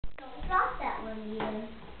Eden.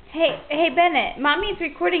 Hey Bennett, Mommy's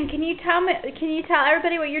recording. Can you tell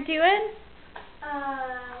everybody what you're doing?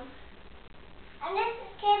 I'm just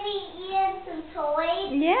giving Eden some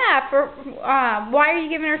toys. Yeah, why are you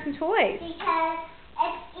giving her some toys? Because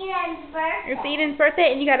it's Eden's birthday. It's Eden's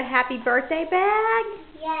birthday and you got a happy birthday bag?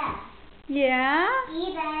 Yeah. Yeah?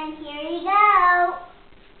 Eden, here you go.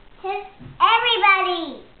 To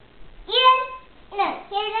everybody. Eden, no,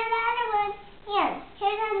 here's another one. Here,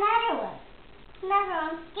 here's another one. Another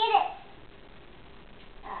one. Get it.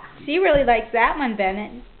 She really likes that one,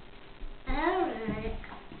 Bennett. Alright.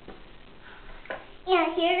 Yeah,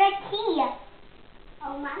 here's a key.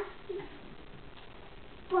 Oh my.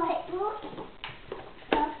 Bubbles.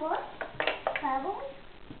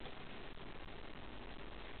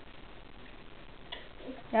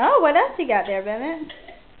 Oh, what else you got there, Bennett?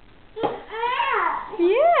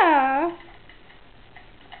 Yeah.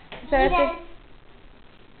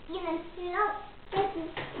 Eden,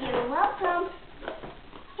 you're welcome.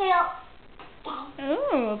 Help.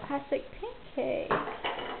 Ooh, plastic pancake.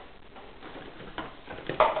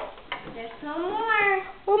 There's some more.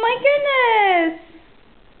 Oh my goodness.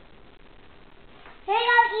 Here you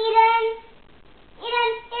go, Eden.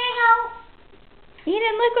 Eden, here you go.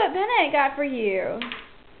 Eden, look what Bennett got for you.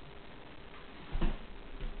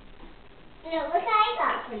 Look what I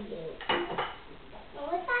got for you.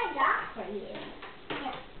 Look what I got for you.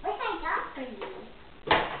 Yeah, what I got for you.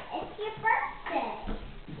 It's your birthday.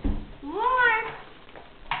 More.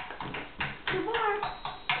 Two more.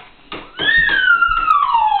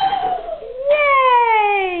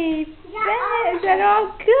 Yay! Bennett, is that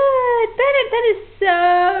all good? Bennett, that is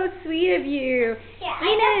so sweet of you. Yeah,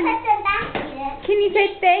 Eden, I just put them back, Eden. can you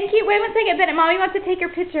say thank you? Wait one second, Bennett. Mommy wants to take your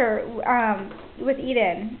picture with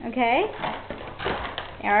Eden, okay?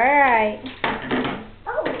 All right.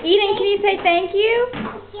 Oh, Eden, can you say thank you?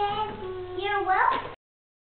 yes.